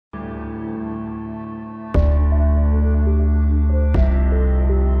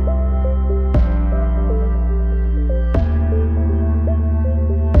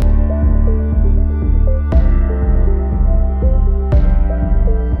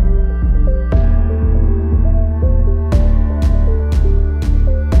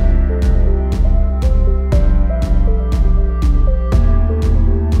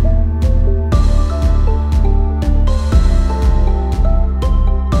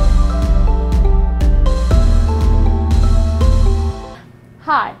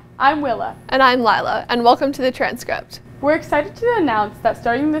Hi, I'm Willa. And I'm Lila, and welcome to the Transcript. We're excited to announce that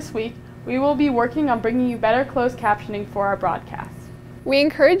starting this week, we will be working on bringing you better closed captioning for our broadcasts. We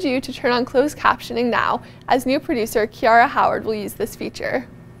encourage you to turn on closed captioning now, as new producer Quiara Howard will use this feature.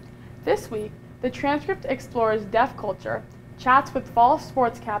 This week, the Transcript explores deaf culture, chats with fall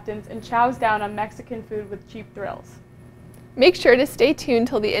sports captains, and chows down on Mexican food with cheap thrills. Make sure to stay tuned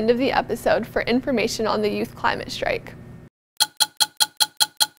till the end of the episode for information on the youth climate strike.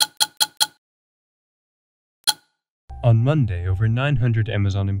 On Monday, over 900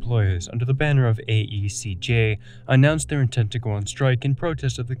 Amazon employees under the banner of AECJ announced their intent to go on strike in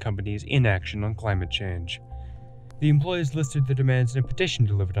protest of the company's inaction on climate change. The employees listed their demands in a petition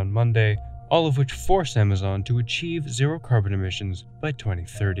delivered on Monday, all of which force Amazon to achieve zero carbon emissions by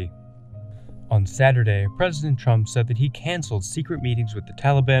 2030. On Saturday, President Trump said that he canceled secret meetings with the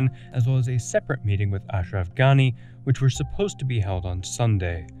Taliban as well as a separate meeting with Ashraf Ghani, which were supposed to be held on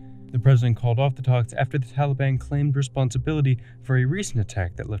Sunday. The president called off the talks after the Taliban claimed responsibility for a recent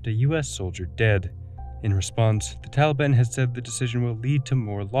attack that left a U.S. soldier dead. In response, the Taliban has said the decision will lead to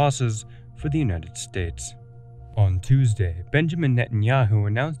more losses for the United States. On Tuesday, Benjamin Netanyahu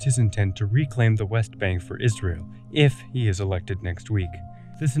announced his intent to reclaim the West Bank for Israel if he is elected next week.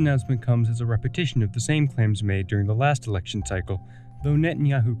 This announcement comes as a repetition of the same claims made during the last election cycle, though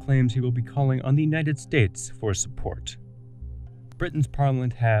Netanyahu claims he will be calling on the United States for support. Britain's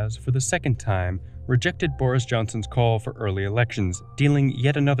Parliament has, for the second time, rejected Boris Johnson's call for early elections, dealing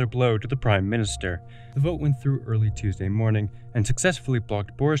yet another blow to the Prime Minister. The vote went through early Tuesday morning and successfully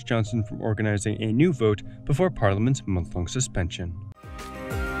blocked Boris Johnson from organizing a new vote before Parliament's month-long suspension.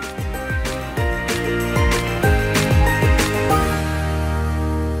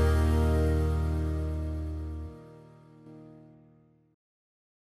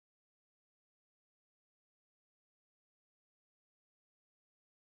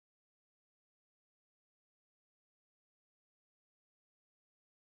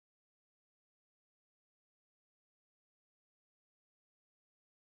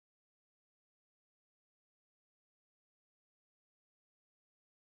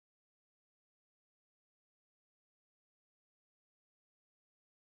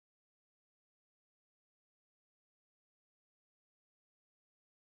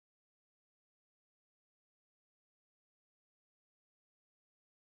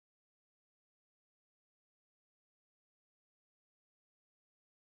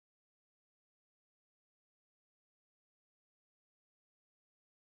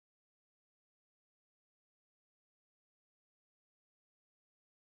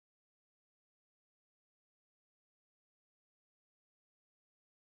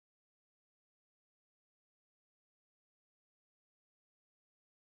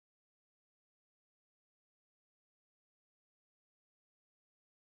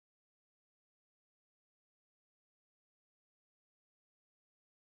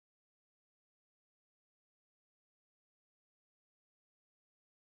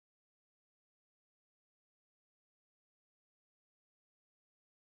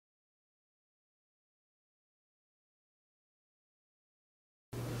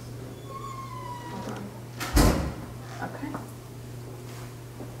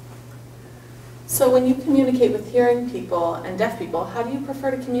 So when you communicate with hearing people and deaf people, how do you prefer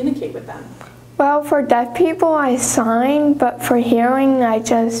to communicate with them? Well, for deaf people, I sign, but for hearing, I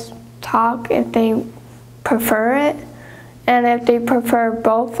just talk if they prefer it. And if they prefer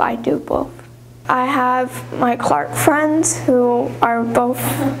both, I do both. I have my Clark friends who are both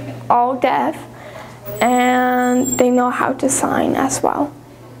all deaf, and they know how to sign as well.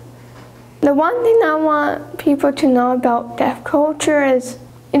 The one thing I want people to know about deaf culture is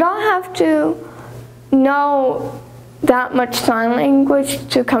you don't have to know that much sign language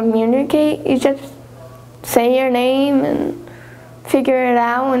to communicate. You just say your name and figure it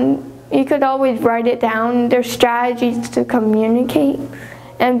out, and you could always write it down. There's strategies to communicate,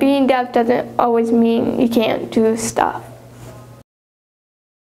 and being deaf doesn't always mean you can't do stuff.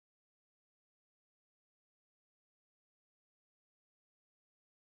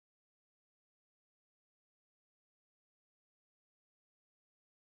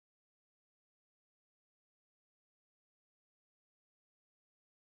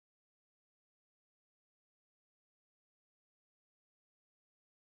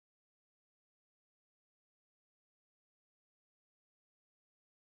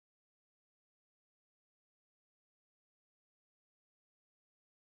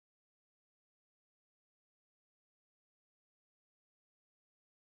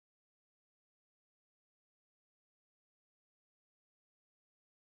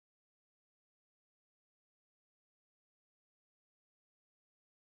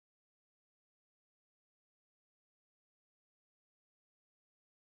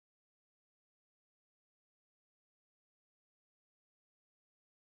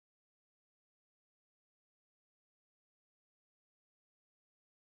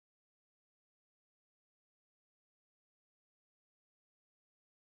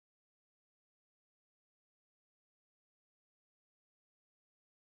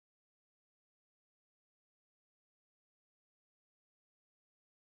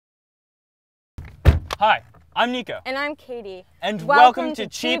 Hi, I'm Nico. And I'm Katie. And welcome to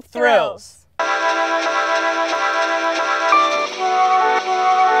Cheap Thrills.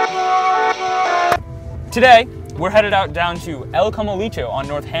 Today, we're headed out down to El Comalito on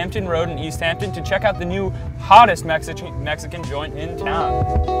Northampton Road in East Hampton to check out the new hottest Mexican joint in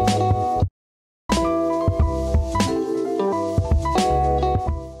town.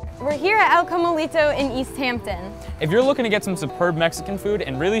 We're here at El Comalito in East Hampton. If you're looking to get some superb Mexican food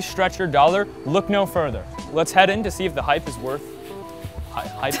and really stretch your dollar, look no further. Let's head in to see if the hype is worth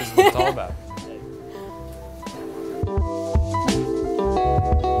what it's all about.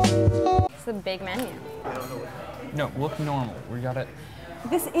 It's a big menu. No, look normal. We got it.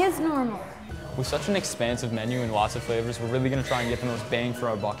 This is normal. With such an expansive menu and lots of flavors, we're really going to try and get the most bang for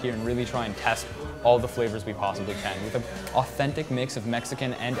our buck here and really try and test all the flavors we possibly can. With an authentic mix of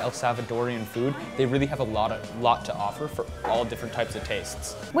Mexican and El Salvadorian food, they really have a lot to offer for all different types of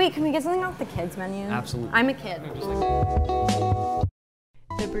tastes. Wait, can we get something off the kids menu? Absolutely. I'm a kid.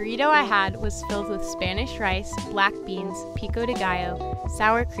 The burrito I had was filled with Spanish rice, black beans, pico de gallo,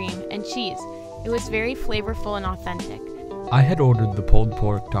 sour cream, and cheese. It was very flavorful and authentic. I had ordered the pulled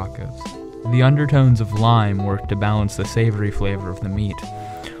pork tacos. The undertones of lime worked to balance the savory flavor of the meat,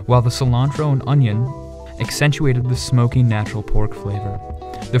 while the cilantro and onion accentuated the smoky natural pork flavor.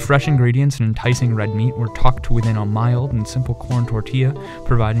 The fresh ingredients and enticing red meat were tucked within a mild and simple corn tortilla,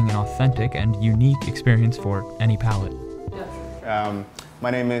 providing an authentic and unique experience for any palate. My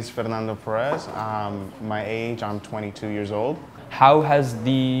name is Fernando Perez. My age, I'm 22 years old. How has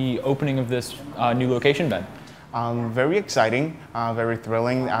the opening of this new location been? Very exciting, very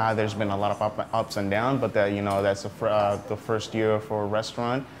thrilling. There's been a lot of ups and downs, but that's the first year for a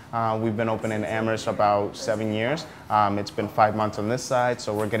restaurant. We've been open in Amherst about 7 years. It's been 5 months on this side,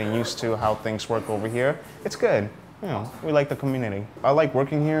 so we're getting used to how things work over here. It's good. We like the community. I like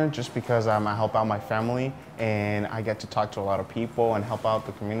working here just because I help out my family and I get to talk to a lot of people and help out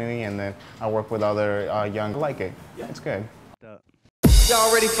the community, and then I work with other young. I like it. It's good.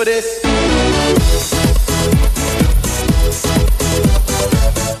 Y'all ready for this?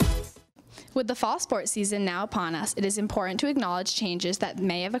 With the fall sports season now upon us, it is important to acknowledge changes that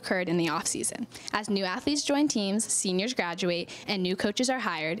may have occurred in the off-season. As new athletes join teams, seniors graduate, and new coaches are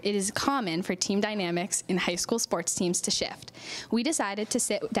hired, it is common for team dynamics in high school sports teams to shift. We decided to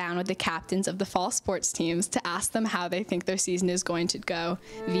sit down with the captains of the fall sports teams to ask them how they think their season is going to go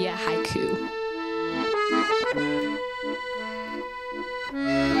via haiku.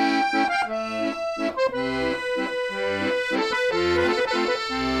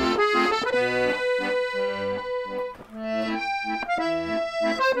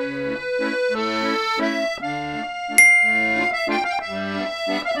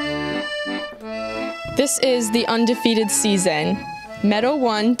 This is the undefeated season. Meadow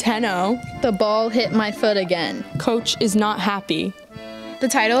won 10-0. The ball hit my foot again. Coach is not happy. The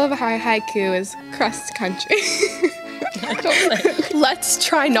title of our haiku is Crust Country. Let's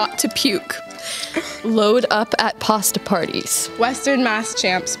try not to puke. Load up at pasta parties. Western Mass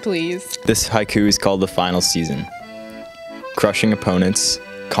champs, please. This haiku is called The Final Season. Crushing opponents,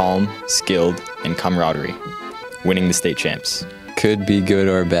 calm, skilled, and camaraderie. Winning the state champs. Could be good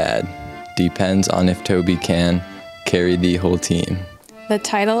or bad. Depends on if Toby can carry the whole team. The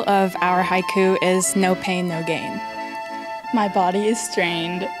title of our haiku is No Pain, No Gain. My body is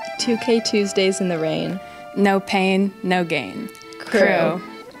strained. 2K Tuesdays in the rain. No pain, no gain. Crew.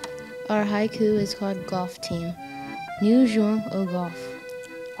 Our haiku is called Golf Team. Nous jouons au golf.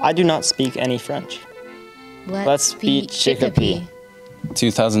 I do not speak any French. Let's beat Chicopee.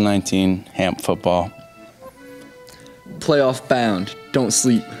 2019 Hamp football. Playoff bound. Don't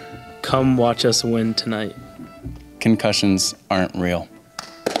sleep. Come watch us win tonight. Concussions aren't real.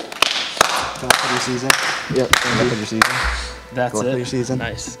 Done for your season? Yep. Done for your season? That's Go it. For your season?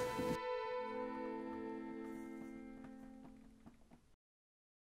 Nice.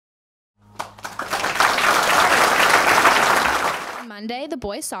 Monday, the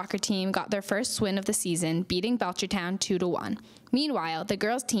boys' soccer team got their first win of the season, beating Belchertown 2-1. Meanwhile, the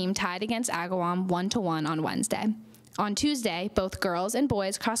girls' team tied against Agawam 1-1 on Wednesday. On Tuesday, both girls and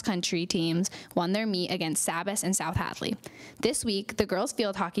boys cross-country teams won their meet against Sabas and South Hadley. This week, the girls'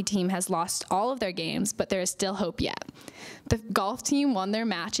 field hockey team has lost all of their games, but there is still hope yet. The golf team won their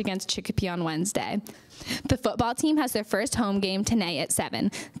match against Chicopee on Wednesday. The football team has their first home game tonight at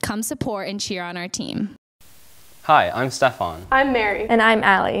 7. Come support and cheer on our team. Hi, I'm Stefan. I'm Mary. And I'm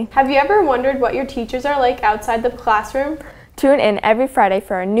Allie. Have you ever wondered what your teachers are like outside the classroom? Tune in every Friday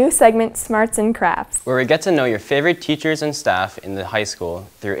for our new segment, Smarts and Crafts, where we get to know your favorite teachers and staff in the high school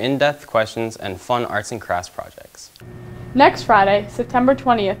through in-depth questions and fun arts and crafts projects. Next Friday, September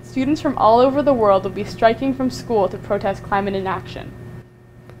 20th, students from all over the world will be striking from school to protest climate inaction.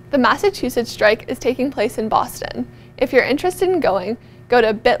 The Massachusetts strike is taking place in Boston. If you're interested in going, go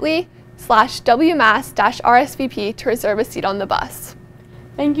to bit.ly/wmass-RSVP to reserve a seat on the bus.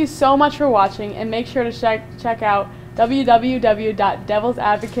 Thank you so much for watching, and make sure to check out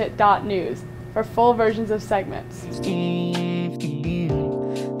www.devilsadvocate.news for full versions of segments.